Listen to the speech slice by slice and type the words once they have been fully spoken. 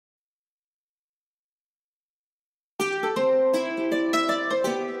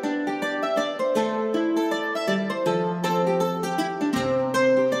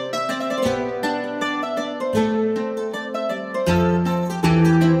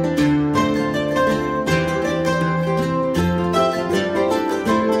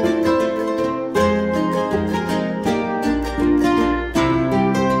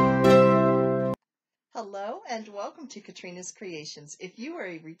Katrina's Creations. If you are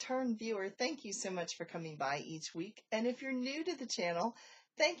a return viewer, thank you so much for coming by each week. And if you're new to the channel,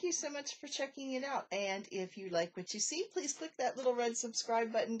 thank you so much for checking it out. And if you like what you see, please click that little red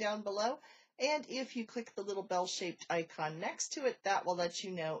subscribe button down below. And if you click the little bell-shaped icon next to it, that will let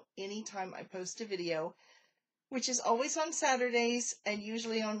you know anytime I post a video, which is always on Saturdays and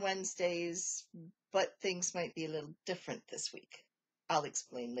usually on Wednesdays, but things might be a little different this week. I'll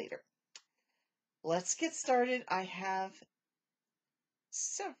explain later. Let's get started. I have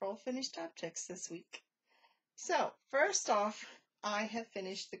several finished objects this week. So first off, I have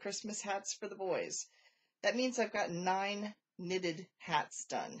finished the Christmas hats for the boys. That means I've got 9 knitted hats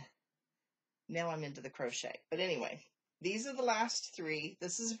done. Now I'm into the crochet. But anyway, these are the last 3.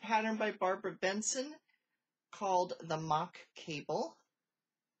 This is a pattern by Barbara Benson called the Mock Cable.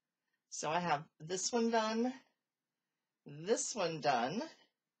 So I have this one done, this one done,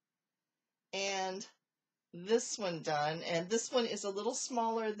 and this one done, and this one is a little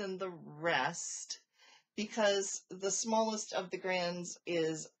smaller than the rest because the smallest of the grands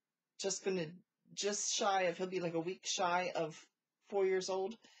is just shy of, he'll be like a week shy of 4 years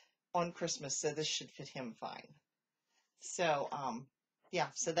old on Christmas, so this should fit him fine. So yeah,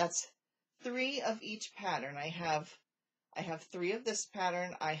 so that's 3 of each pattern. I have 3 of this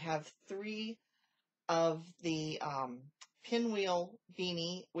pattern. I have 3 of the pinwheel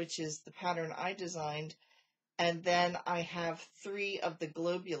beanie, which is the pattern I designed, and then I have 3 of the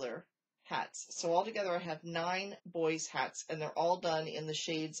globular hats. So altogether I have 9 boys' hats, and they're all done in the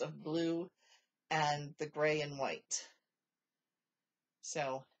shades of blue and the gray and white.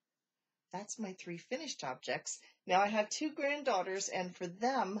 So that's my 3 finished objects. Now I have 2 granddaughters, and for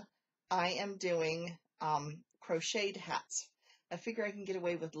them I am doing crocheted hats. I figure I can get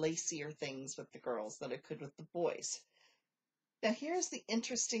away with lacier things with the girls than I could with the boys. Now here's the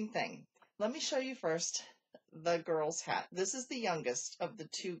interesting thing. Let me show you first the girl's hat. This is the youngest of the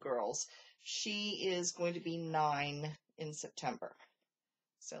 2 girls. She is going to be 9 in September.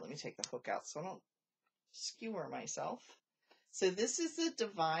 So let me take the hook out so I don't skewer myself. So this is the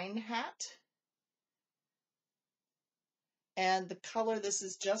Divine hat. And the color, this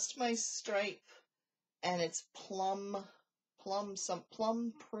is just my stripe, and it's plum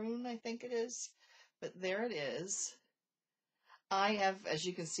prune, I think it is. But there it is. I have, as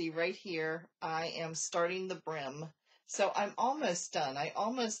you can see right here, I am starting the brim. So I'm almost done. I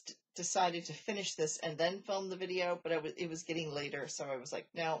almost decided to finish this and then film the video, but it was getting later, so I was like,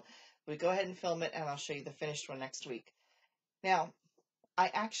 no, we go ahead and film it, and I'll show you the finished one next week. Now, I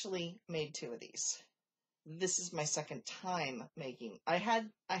actually made 2 of these. This is my second time making. I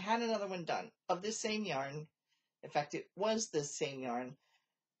had another one done of this same yarn. In fact, it was this same yarn,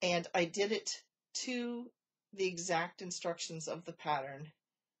 and I did it to the exact instructions of the pattern.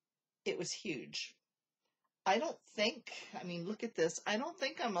 It was huge. I mean, look at this. I don't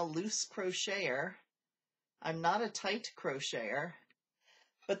think I'm a loose crocheter. I'm not a tight crocheter.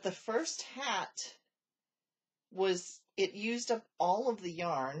 But the first hat it used up all of the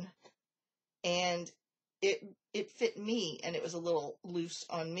yarn, and it fit me, and it was a little loose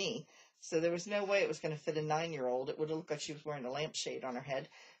on me. So there was no way it was going to fit a 9-year-old. It would have looked like she was wearing a lampshade on her head.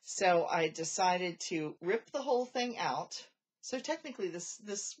 So I decided to rip the whole thing out. So technically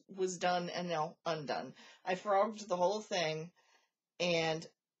this was done and now undone. I frogged the whole thing, and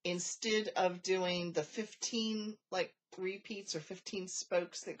instead of doing the 15 like repeats or 15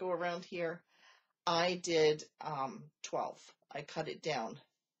 spokes that go around here, I did 12. I cut it down.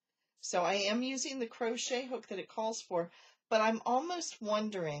 So I am using the crochet hook that it calls for, but I'm almost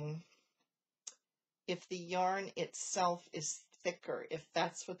wondering if the yarn itself is thicker, if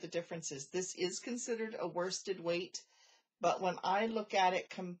that's what the difference is. This is considered a worsted weight, but when I look at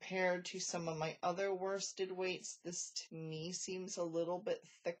it compared to some of my other worsted weights, this to me seems a little bit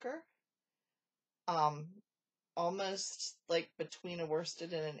thicker. Almost like between a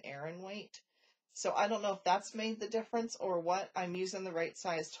worsted and an Aran weight. So I don't know if that's made the difference or what. I'm using the right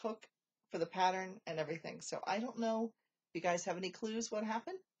sized hook for the pattern and everything. So I don't know. If you guys have any clues what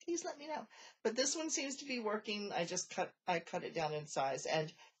happened, please let me know. But this one seems to be working. I cut it down in size,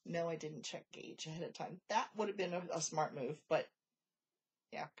 and no, I didn't check gauge ahead of time. That would have been a smart move, but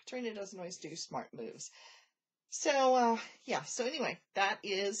yeah, Katrina doesn't always do smart moves. So yeah, so anyway, that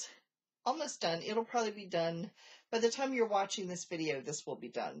is almost done. It'll probably be done by the time you're watching this video. This will be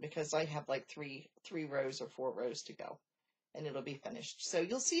done because I have like three rows or 4 rows to go, and it'll be finished. So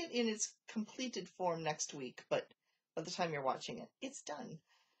you'll see it in its completed form next week, but by the time you're watching it, it's done.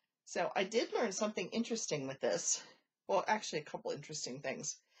 So I did learn something interesting with this. Well, actually a couple interesting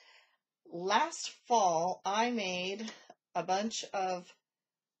things. Last fall, I made a bunch of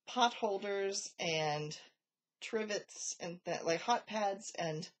pot holders and trivets and like hot pads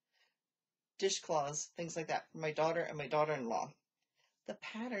and dishcloths, things like that for my daughter and my daughter-in-law. The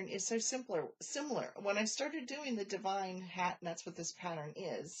pattern is so similar. When I started doing the Divine hat, and that's what this pattern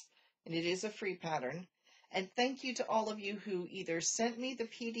is, and it is a free pattern. And thank you to all of you who either sent me the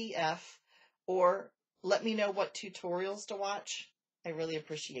PDF or let me know what tutorials to watch. I really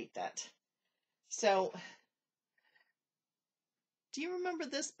appreciate that. So, do you remember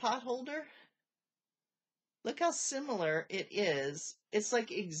this pot holder? Look how similar it is. It's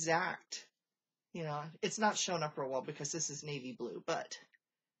like exact. You know, it's not shown up real well because this is navy blue, but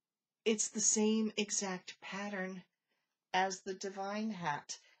it's the same exact pattern as the Divine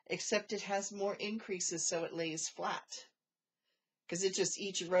hat, except it has more increases so it lays flat. Because it just,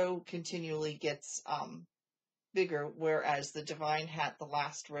 each row continually gets bigger, whereas the Divine hat, the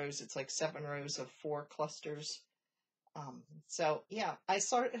last rows, it's like 7 rows of 4 clusters. So yeah, like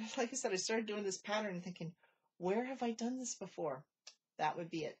I said, I started doing this pattern and thinking, where have I done this before? That would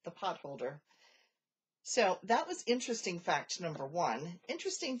be it, the pot holder. So that was interesting fact number 1.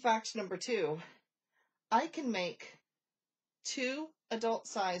 Interesting fact number 2, I can make 2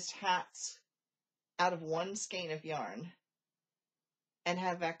 adult-sized hats out of 1 skein of yarn and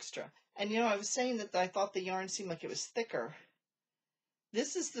have extra. And you know, I was saying that I thought the yarn seemed like it was thicker.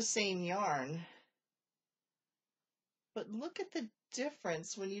 This is the same yarn, but look at the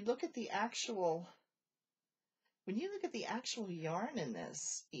difference when you look at the actual yarn in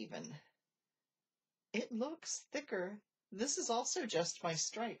this even. It looks thicker. This is also just my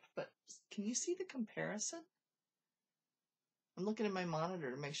stripe, but can you see the comparison? I'm looking at my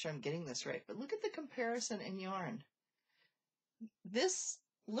monitor to make sure I'm getting this right, but look at the comparison in yarn. This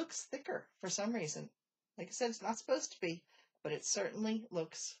looks thicker for some reason. Like I said, it's not supposed to be, but it certainly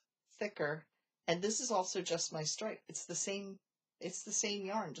looks thicker. And this is also just my stripe. It's the same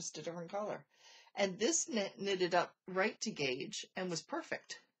yarn, just a different color. And this knitted up right to gauge and was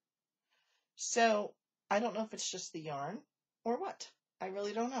perfect. So I don't know if it's just the yarn or what. I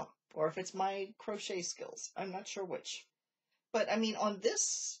really don't know. Or if it's my crochet skills. I'm not sure which. But I mean, on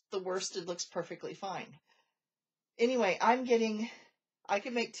this, the worsted looks perfectly fine. Anyway, I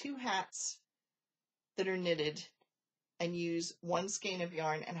can make 2 hats that are knitted and use 1 skein of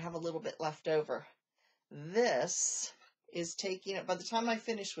yarn and have a little bit left over. This is taking it, by the time I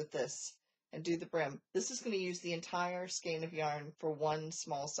finish with this and do the brim, this is going to use the entire skein of yarn for 1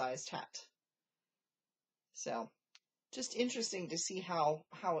 small sized hat. So just interesting to see how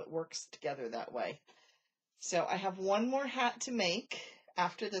it works together that way. So I have 1 more hat to make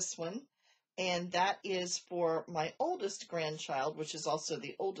after this one, and that is for my oldest grandchild, which is also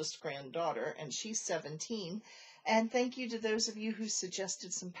the oldest granddaughter, and she's 17. And thank you to those of you who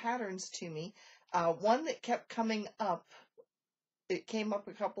suggested some patterns to me. One that kept coming up, it came up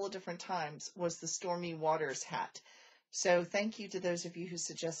a couple of different times, was the Stormy Waters hat. So thank you to those of you who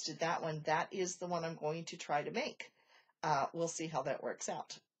suggested that one. That is the one I'm going to try to make. We'll see how that works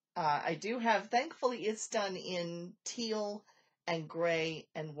out. I do have, thankfully it's done in teal and gray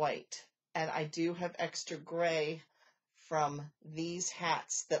and white. And I do have extra gray from these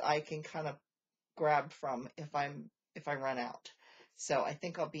hats that I can kind of grab from if I run out. So I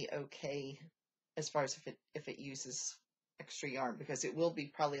think I'll be okay as far as if it uses extra yarn, because it will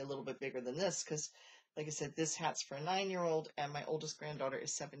be probably a little bit bigger than this, because like I said, this hat's for a 9-year-old and my oldest granddaughter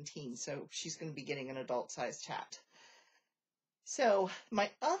is 17, so she's going to be getting an adult-sized hat. So my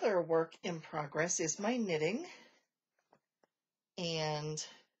other work in progress is my knitting, and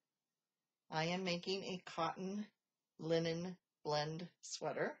I am making a cotton linen blend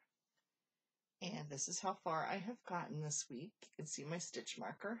sweater. And this is how far I have gotten this week. You can see my stitch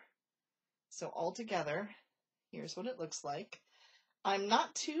marker. So all together, here's what it looks like. I'm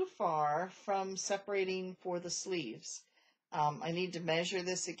not too far from separating for the sleeves. I need to measure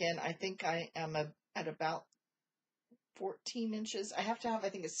this again. I think I am at about 14 inches. I have to have, I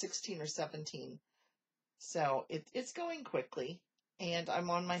think it's 16 or 17. So it's going quickly. And I'm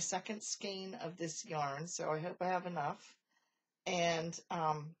on my 2nd skein of this yarn, so I hope I have enough. And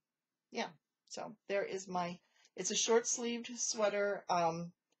yeah, so there is it's a short-sleeved sweater.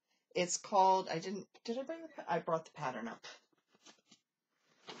 It's called, I brought the pattern up.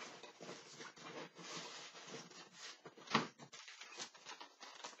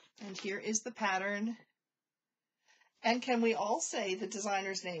 And here is the pattern. And can we all say the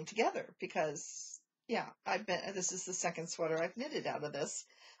designer's name together? Because, yeah, this is the 2nd sweater I've knitted out of this.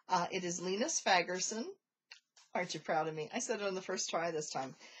 It is Lena Sfagerson. Aren't you proud of me? I said it on the first try this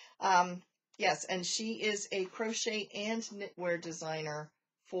time. Yes, and she is a crochet and knitwear designer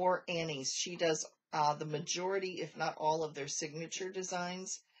for Annie's. She does the majority, if not all, of their signature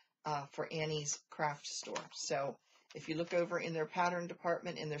designs. for Annie's craft store. So if you look over in their pattern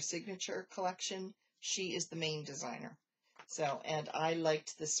department in their signature collection, she is the main designer. So, and I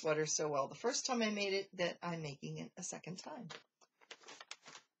liked this sweater so well the first time I made it that I'm making it a second time.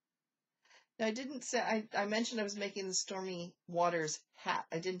 Now, I didn't say, I mentioned I was making the Stormy Waters hat.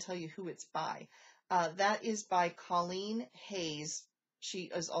 I didn't tell you who it's by. That is by Colleen Hayes.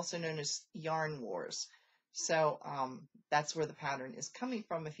 She is also known as Yarn Wars. So that's where the pattern is coming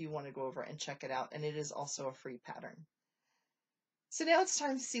from if you want to go over and check it out. And it is also a free pattern. So now it's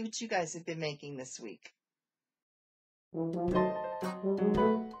time to see what you guys have been making this week.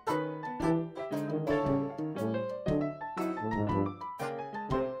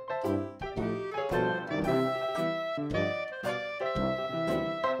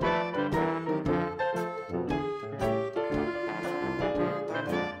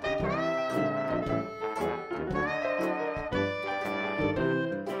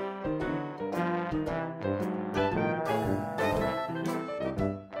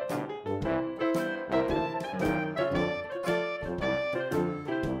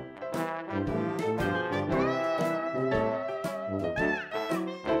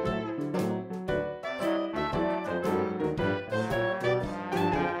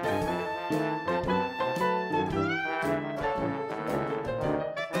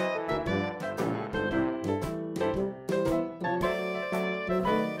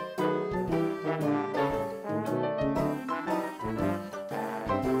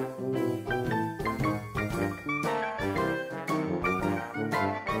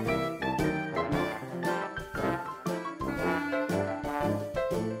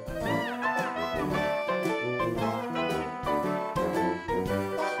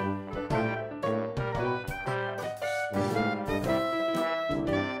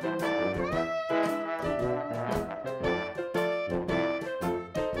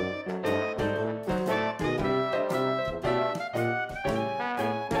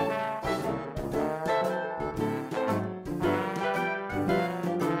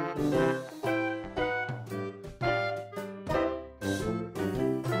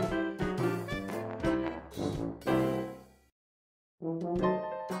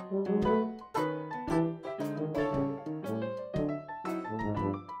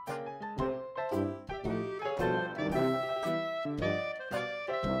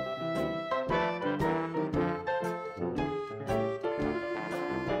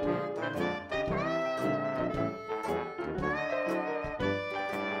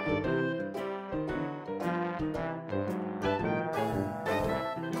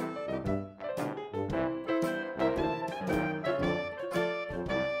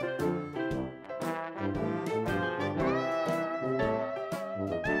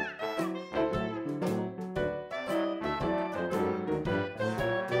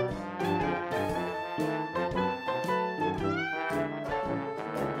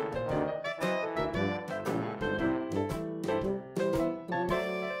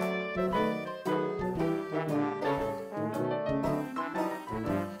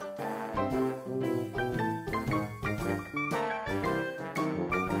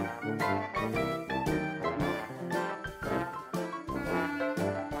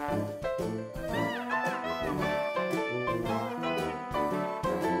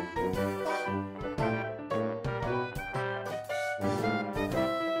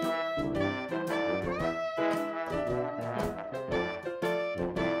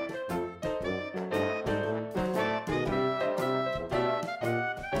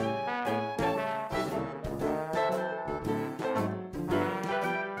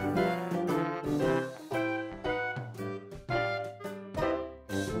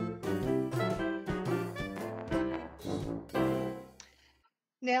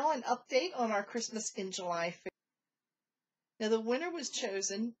 Now an update on our Christmas in July fair. Now the winner was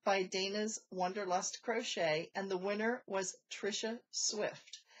chosen by Dana's Wanderlust Crochet, and the winner was Trisha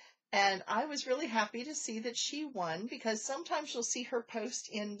Swift. And I was really happy to see that she won, because sometimes you'll see her post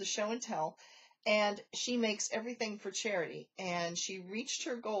in the show and tell, and she makes everything for charity. And she reached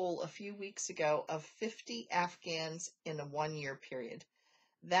her goal a few weeks ago of 50 Afghans in a 1-year period.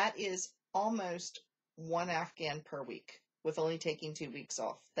 That is almost one Afghan per week, with only taking 2 weeks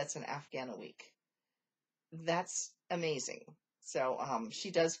off. That's an Afghan a week. That's amazing. So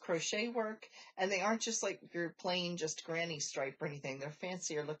she does crochet work, and they aren't just like your plain just granny stripe or anything. They're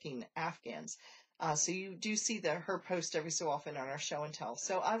fancier looking Afghans. So you do see her post every so often on our show and tell.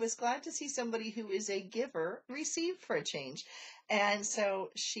 So I was glad to see somebody who is a giver receive for a change. And so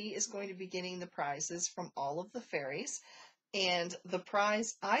she is going to be getting the prizes from all of the fairies. And the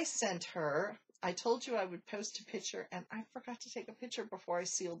prize I sent her I told you I would post a picture, and I forgot to take a picture before I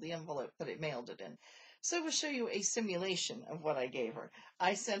sealed the envelope that I mailed it in. So I will show you a simulation of what I gave her.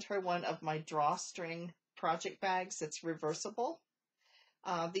 I sent her one of my drawstring project bags that's reversible.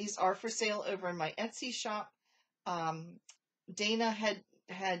 These are for sale over in my Etsy shop. Dana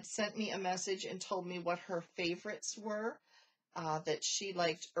had sent me a message and told me what her favorites were, that she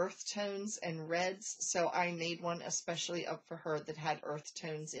liked earth tones and reds, so I made one especially up for her that had earth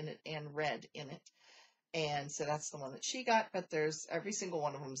tones in it and red in it. And so that's the one that she got, but there's every single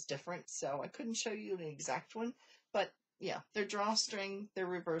one of them is different, so I couldn't show you an exact one. But yeah, they're drawstring, they're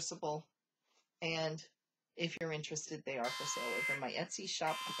reversible, and if you're interested, they are for sale over my Etsy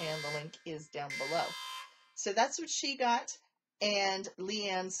shop, and the link is down below. So that's what she got. And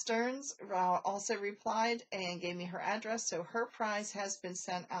Leanne Stearns also replied and gave me her address. So her prize has been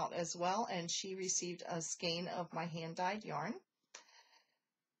sent out as well, and she received a skein of my hand-dyed yarn.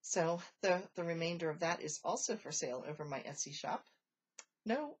 So the remainder of that is also for sale over my Etsy shop.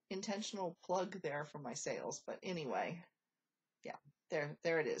 No intentional plug there for my sales, but anyway, yeah,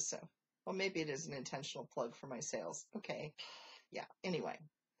 there it is. So, well, maybe it is an intentional plug for my sales. Okay, yeah, anyway,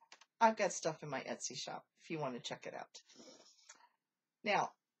 I've got stuff in my Etsy shop if you want to check it out.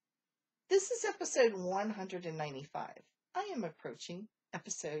 Now, this is episode 195. I am approaching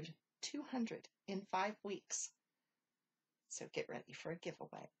episode 200 in 5 weeks. So get ready for a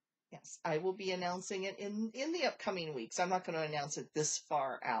giveaway. Yes, I will be announcing it in the upcoming weeks. I'm not going to announce it this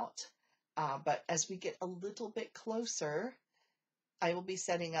far out. But as we get a little bit closer, I will be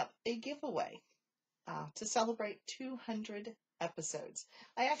setting up a giveaway to celebrate 200 episodes.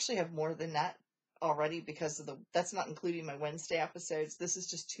 I actually have more than that already because of that's not including my Wednesday episodes. This is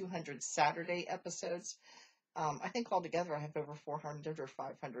just 200 Saturday episodes. I think altogether I have over 400 or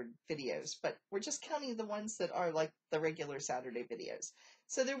 500 videos, but we're just counting the ones that are like the regular Saturday videos.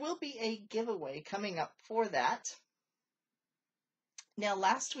 So there will be a giveaway coming up for that. Now,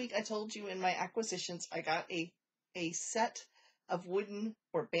 last week I told you in my acquisitions I got a set of wooden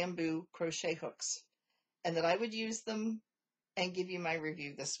or bamboo crochet hooks, and that I would use them and give you my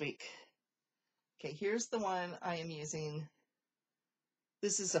review this week. Okay, here's the one I am using.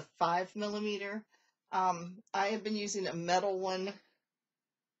 This is a 5mm. I have been using a metal one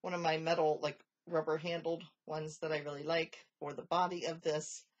of my metal, like rubber handled ones that I really like for the body of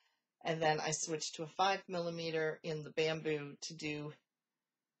this. And then I switched to a 5mm in the bamboo to do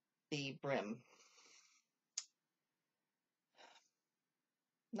the brim.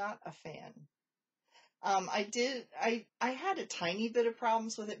 Not a fan. I had a tiny bit of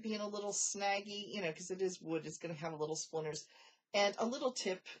problems with it being a little snaggy, because it is wood, it's going to have little splinters. And a little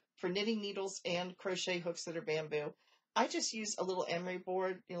tip for knitting needles and crochet hooks that are bamboo, I just use a little emery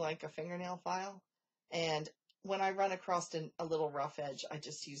board, like a fingernail file. And when I run across a little rough edge, I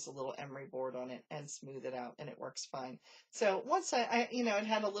just use a little emery board on it and smooth it out, and it works fine. So once it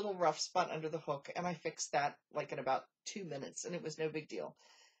had a little rough spot under the hook, and I fixed that like in about 2 minutes, and it was no big deal.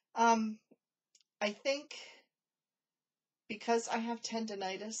 I think because I have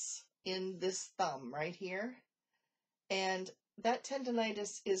tendinitis in this thumb right here, and that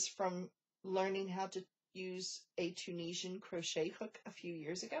tendinitis is from learning how to use a Tunisian crochet hook a few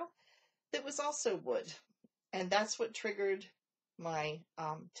years ago that was also wood, and that's what triggered my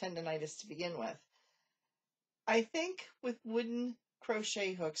tendinitis to begin with. I think with wooden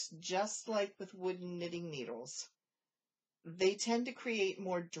crochet hooks, just like with wooden knitting needles, they tend to create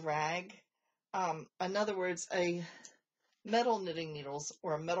more drag. In other words, a metal knitting needles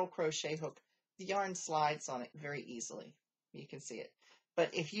or a metal crochet hook, the yarn slides on it very easily. You can see it.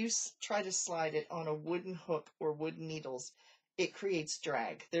 But if you try to slide it on a wooden hook or wooden needles, it creates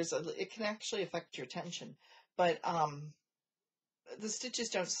drag. It can actually affect your tension, but the stitches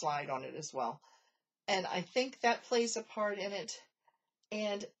don't slide on it as well. And I think that plays a part in it.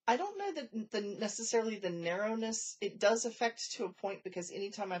 And I don't know that necessarily the narrowness, it does affect to a point, because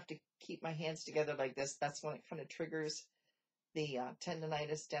anytime I have to keep my hands together like this, that's when it kind of triggers the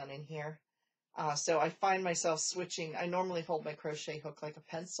tendinitis down in here. So I find myself switching. I normally hold my crochet hook like a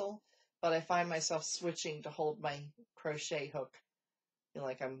pencil, but I find myself switching to hold my crochet hook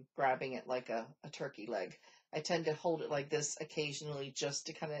like I'm grabbing it like a turkey leg. I tend to hold it like this occasionally just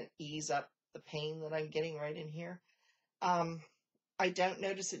to kind of ease up the pain that I'm getting right in here. I don't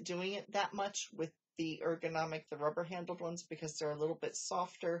notice it doing it that much with the rubber handled ones, because they're a little bit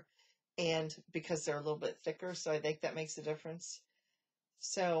softer and because they're a little bit thicker. So I think that makes a difference.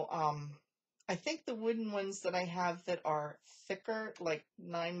 So, I think the wooden ones that I have that are thicker, like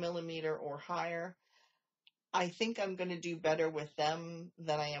 9mm or higher, I think I'm going to do better with them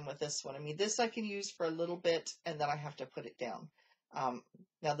than I am with this one. I mean, this I can use for a little bit and then I have to put it down.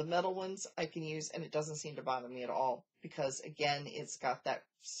 Now the metal ones I can use, and it doesn't seem to bother me at all because, again, it's got that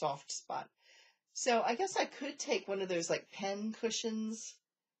soft spot. So I guess I could take one of those like pen cushions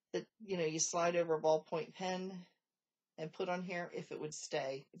that, you slide over a ballpoint pen and put on here if it would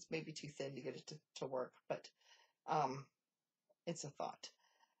stay. It's maybe too thin to get it to work, but it's a thought.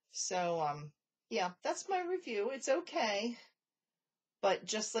 So yeah, that's my review. It's okay, but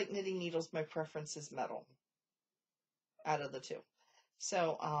just like knitting needles, my preference is metal out of the two.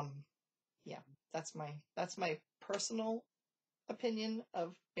 So yeah, that's my personal opinion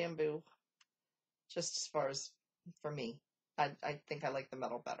of bamboo. Just as far as for me, I think I like the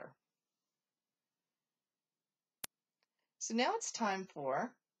metal better. So now it's time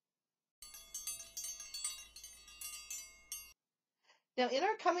for. Now in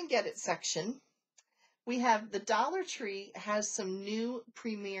our Come and Get It section, we have the Dollar Tree has some new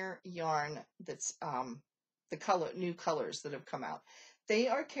premier yarn that's new colors that have come out. They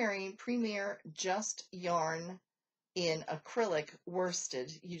are carrying premier just yarn in acrylic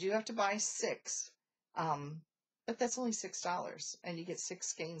worsted. You do have to buy 6, but that's only $6, and you get 6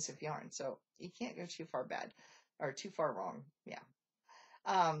 skeins of yarn, so you can't go too far bad or too far wrong. Yeah.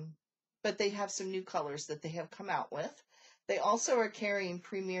 But they have some new colors that they have come out with. They also are carrying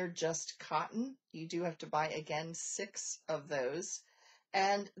Premier Just Cotton. You do have to buy, again, 6 of those.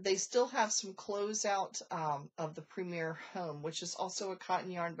 And they still have some closeout of the Premier Home, which is also a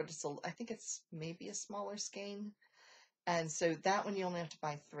cotton yarn, but I think it's maybe a smaller skein. And so that one you only have to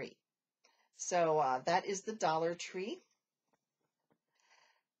buy 3. So that is the Dollar Tree.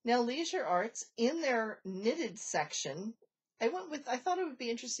 Now, Leisure Arts, in their knitted section, I thought it would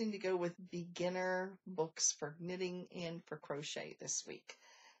be interesting to go with beginner books for knitting and for crochet this week.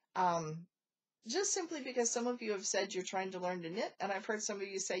 Just simply because some of you have said you're trying to learn to knit, and I've heard some of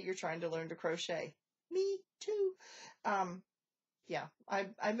you say you're trying to learn to crochet. Me too. Yeah,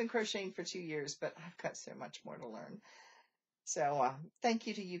 I've been crocheting for 2 years, but I've got so much more to learn. So thank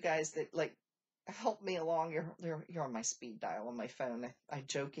you to you guys that help me along. You're on my speed dial on my phone. I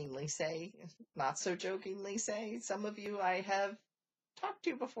jokingly say, not so jokingly say, some of you I have talked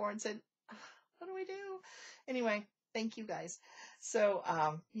to before and said, what do we do? Anyway, thank you guys. So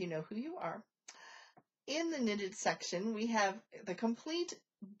you know who you are. In the knitted section, we have the complete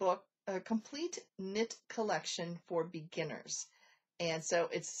book, a complete knit collection for beginners. And so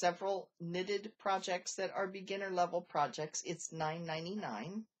it's several knitted projects that are beginner level projects. It's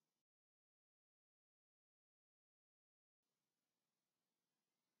 $9.99.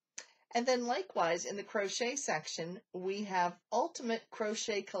 And then likewise, in the crochet section, we have Ultimate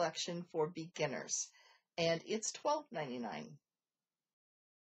Crochet Collection for Beginners, and it's $12.99.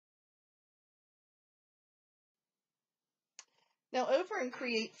 Now, over in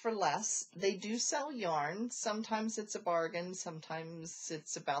Create for Less, they do sell yarn. Sometimes it's a bargain, sometimes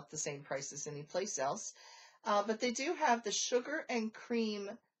it's about the same price as any place else. But they do have the Sugar and Cream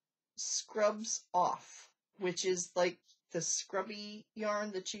Scrubs Off, which is like the scrubby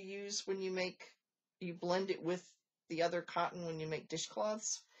yarn that you use when you blend it with the other cotton when you make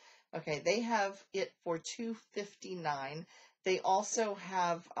dishcloths. Okay, they have it for $2.59. They also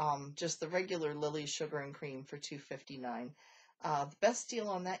have just the regular Lily Sugar and Cream for $2.59. The best deal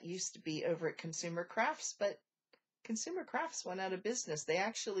on that used to be over at Consumer Crafts, but Consumer Crafts went out of business. They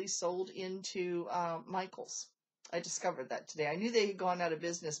actually sold into Michaels. I discovered that today. I knew they had gone out of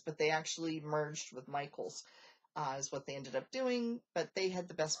business, but they actually merged with Michaels, is what they ended up doing. But they had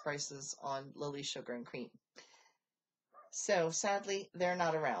the best prices on Lily Sugar and Cream. So sadly, they're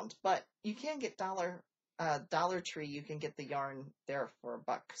not around. But you can get Dollar Tree. You can get the yarn there for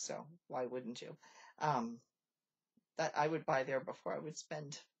 $1. So why wouldn't you? That I would buy there before I would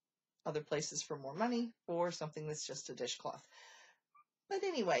spend other places for more money for something that's just a dishcloth. But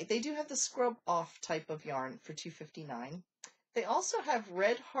anyway, they do have the scrub off type of yarn for $2.59. They also have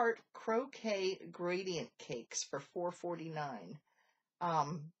Red Heart Croquet Gradient Cakes for $4.49.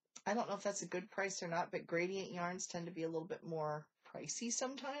 I don't know if that's a good price or not, but gradient yarns tend to be a little bit more pricey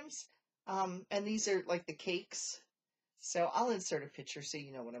sometimes. And these are like the cakes. So I'll insert a picture so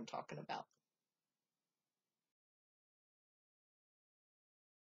you know what I'm talking about.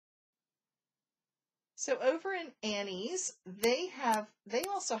 So over in Annie's, they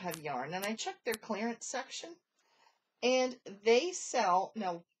also have yarn, and I checked their clearance section, and they sell,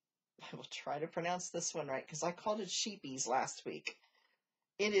 now I will try to pronounce this one right because I called it sheepies last week.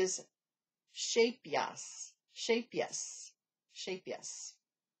 It is Shapeyes.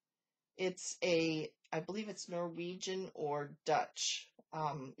 It's I believe it's Norwegian or Dutch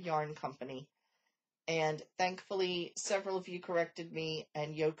yarn company. And thankfully, several of you corrected me,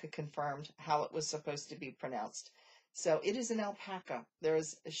 and Yoka confirmed how it was supposed to be pronounced. So it is an alpaca. There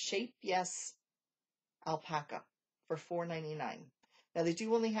is a Shape Yes alpaca for $4.99. Now they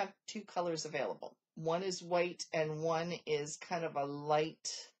do only have two colors available. One is white and one is kind of a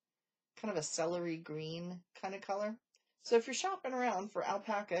light, kind of a celery green kind of color. So if you're shopping around for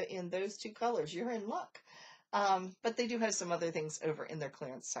alpaca in those two colors, you're in luck. But they do have some other things over in their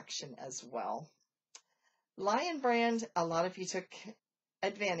clearance section as well. Lion Brand, a lot of you took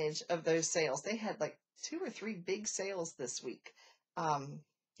advantage of those sales. They had like 2 or 3 big sales this week.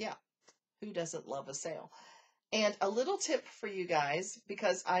 Yeah, who doesn't love a sale? And a little tip for you guys,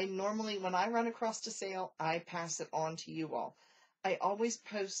 because I normally, when I run across a sale, I pass it on to you all. I always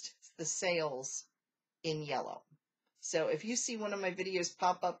post the sales in yellow. So if you see one of my videos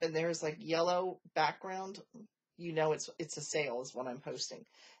pop up and there's like yellow background, you know it's a sale is what I'm posting.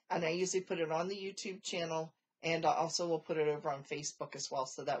 And I usually put it on the YouTube channel, and I also will put it over on Facebook as well,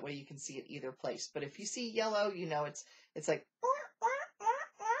 so that way you can see it either place. But if you see yellow, you know it's like,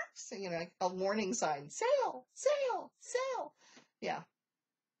 so, you know, like a warning sign, sale, sale, sale. Yeah.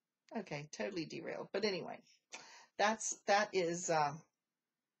 Okay, totally derailed. But anyway, that's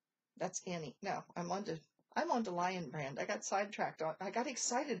Annie. No, I'm on to Lion Brand. I got sidetracked. I got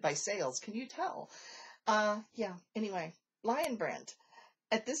excited by sales. Can you tell? Yeah. Anyway, Lion Brand.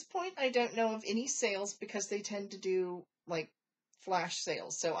 At this point, I don't know of any sales because they tend to do like flash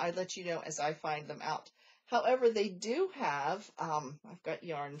sales. So I let you know as I find them out. However, they do have, I've got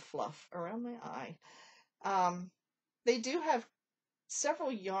yarn fluff around my eye. They do have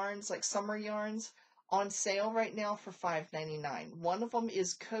several yarns, like summer yarns, on sale right now for $5.99. One of them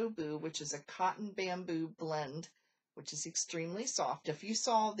is Kobu, which is a cotton bamboo blend, which is extremely soft. If you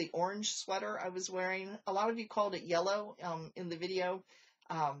saw the orange sweater I was wearing, a lot of you called it yellow in the video.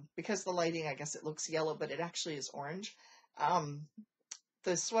 Because the lighting, I guess it looks yellow, but it actually is orange.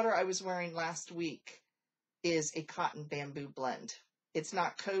 The sweater I was wearing last week is a cotton bamboo blend. It's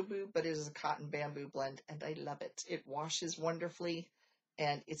not Kobu, but it is a cotton bamboo blend, and I love it. It washes wonderfully,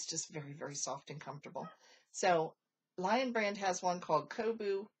 and it's just very, very soft and comfortable. So Lion Brand has one called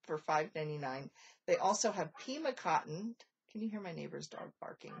Kobu for $5.99. They also have Pima Cotton. Can you hear my neighbor's dog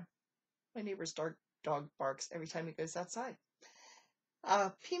barking? My neighbor's dog barks every time he goes outside.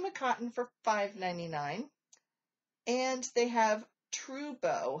 Pima Cotton for $5.99. And they have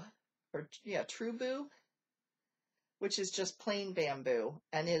Trubo, Trubu, which is just plain bamboo,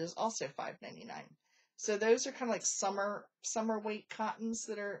 and it is also $5.99. So those are kind of like summer weight cottons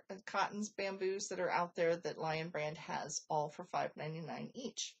bamboos that are out there that Lion Brand has, all for $5.99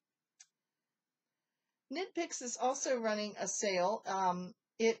 each. Knit Picks is also running a sale.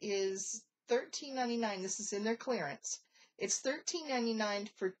 It is $13.99. This is in their clearance. It's $13.99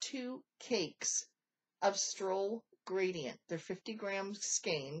 for 2 cakes of Stroll Gradient. They're 50 gram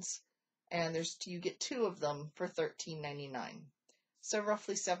skeins, and you get 2 of them for $13.99. So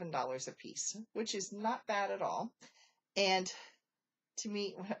roughly $7 a piece, which is not bad at all. And to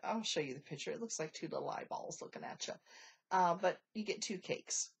me, I'll show you the picture. It looks like 2 little eyeballs looking at you. But you get 2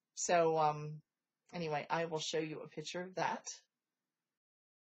 cakes. So anyway, I will show you a picture of that.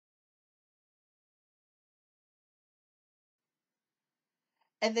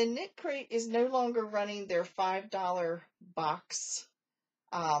 And then Knit Crate is no longer running their $5 box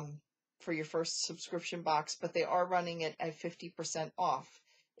for your first subscription box, but they are running it at 50% off.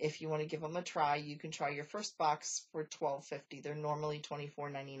 If you want to give them a try, you can try your first box for $12.50. They're normally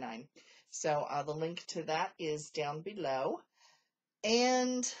 $24.99. So the link to that is down below.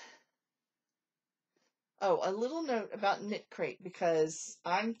 And a little note about Knit Crate, because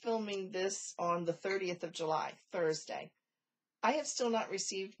I'm filming this on the 30th of July, Thursday. I have still not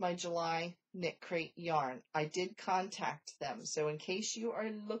received my July Knit Crate yarn. I did contact them, so in case you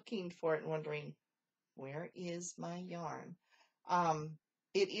are looking for it and wondering, where is my yarn?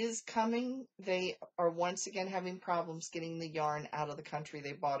 It is coming. They are once again having problems getting the yarn out of the country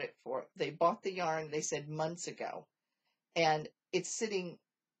they bought it for. They bought the yarn, they said, months ago, and it's sitting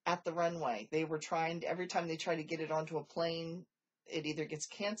at the runway. They were trying, every time they try to get it onto a plane, it either gets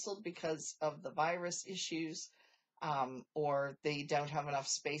canceled because of the virus issues, or they don't have enough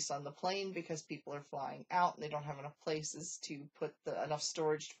space on the plane because people are flying out and they don't have enough places to put enough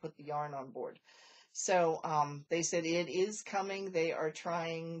storage to put the yarn on board. So they said it is coming. They are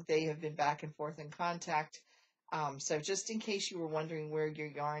trying. They have been back and forth in contact. So just in case you were wondering where your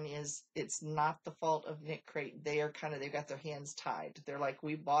yarn is, it's not the fault of Knit Crate. They've got their hands tied. They're like,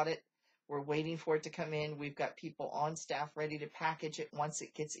 we bought it. We're waiting for it to come in. We've got people on staff ready to package it once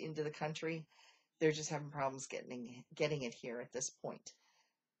it gets into the country. They're just having problems getting it here at this point.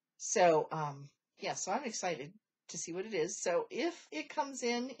 So, so I'm excited to see what it is. So if it comes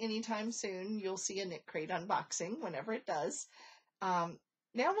in anytime soon, you'll see a Knit Crate unboxing whenever it does. Now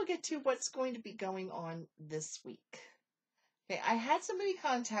we'll get to what's going to be going on this week. Okay, I had somebody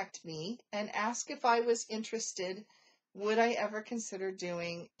contact me and ask if I was interested, would I ever consider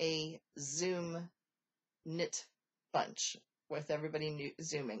doing a Zoom knit bunch with everybody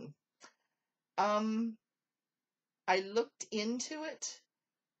Zooming. I looked into it,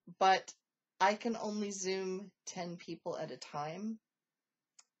 but I can only Zoom 10 people at a time.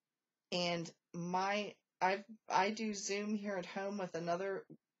 And I do Zoom here at home with another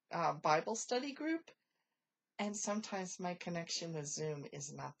Bible study group, and sometimes my connection with Zoom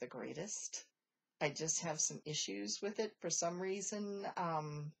is not the greatest. I just have some issues with it for some reason.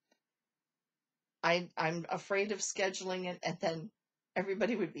 I'm afraid of scheduling it and then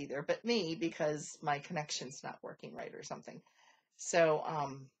everybody would be there but me because my connection's not working right or something. So,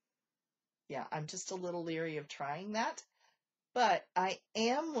 yeah, I'm just a little leery of trying that. But I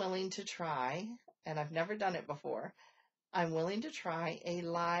am willing to try, and I've never done it before, I'm willing to try a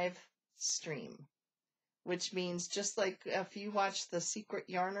live stream, which means just like if you watch The Secret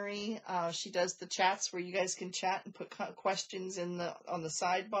Yarnery, she does the chats where you guys can chat and put questions on the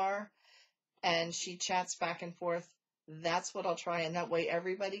sidebar, and she chats back and forth. That's what I'll try, and that way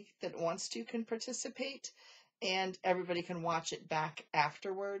everybody that wants to can participate, and everybody can watch it back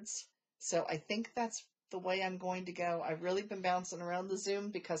afterwards. So I think that's the way I'm going to go. I've really been bouncing around the Zoom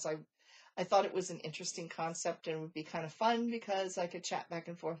because I thought it was an interesting concept and would be kind of fun because I could chat back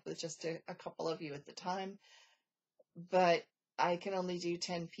and forth with just a couple of you at the time. But I can only do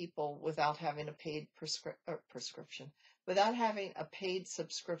 10 people without having a paid prescription. Without having a paid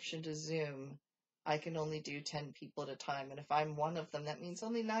subscription to Zoom, I can only do 10 people at a time. And if I'm one of them, that means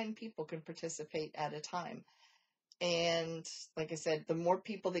only 9 people can participate at a time. And like I said, the more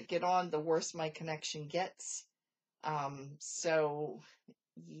people that get on, the worse my connection gets. So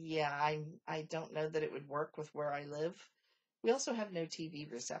yeah, I don't know that it would work with where I live. We also have no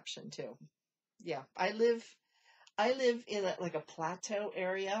TV reception too. Yeah, I live in like a plateau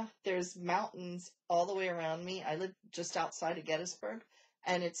area. There's mountains all the way around me. I live just outside of Gettysburg,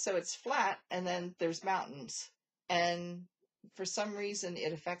 and it's flat, and then there's mountains. And for some reason,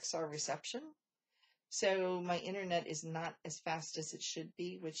 it affects our reception. So my internet is not as fast as it should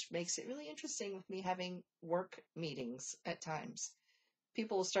be, which makes it really interesting with me having work meetings at times.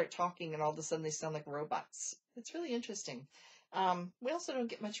 People will start talking, and all of a sudden they sound like robots. It's really interesting. We also don't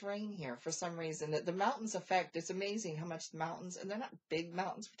get much rain here for some reason. The mountains affect, it's amazing how much the mountains, and they're not big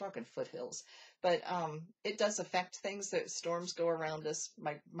mountains, we're talking foothills, but it does affect things. That storms go around us.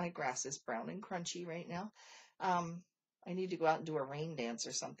 My grass is brown and crunchy right now. I need to go out and do a rain dance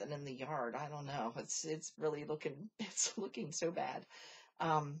or something in the yard. I don't know. It's really looking so bad.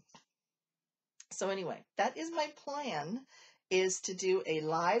 So anyway, that is my plan, is to do a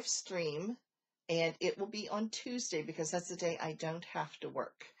live stream, and it will be on Tuesday because that's the day I don't have to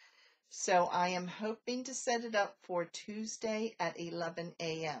work. So I am hoping to set it up for Tuesday at 11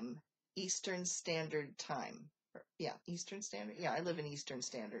 a.m. Eastern Standard Time. Yeah, Eastern Standard. Yeah, I live in Eastern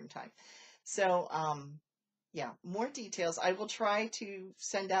Standard Time. So, yeah, more details. I will try to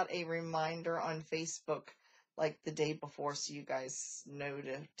send out a reminder on Facebook like the day before so you guys know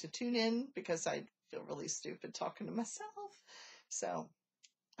to tune in, because I feel really stupid talking to myself. So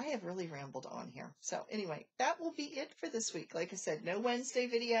I have really rambled on here. So anyway, that will be it for this week. Like I said, no Wednesday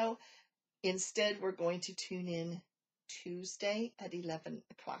video. Instead, we're going to tune in Tuesday at 11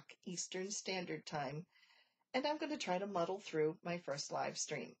 o'clock Eastern Standard Time, and I'm going to try to muddle through my first live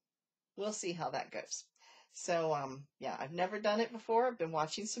stream. We'll see how that goes. So, yeah, I've never done it before. I've been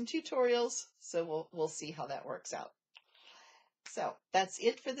watching some tutorials, so we'll see how that works out. So that's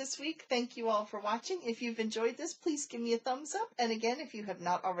it for this week. Thank you all for watching. If you've enjoyed this, please give me a thumbs up. And again, if you have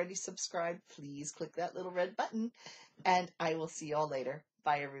not already subscribed, please click that little red button, and I will see you all later.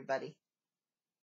 Bye, everybody.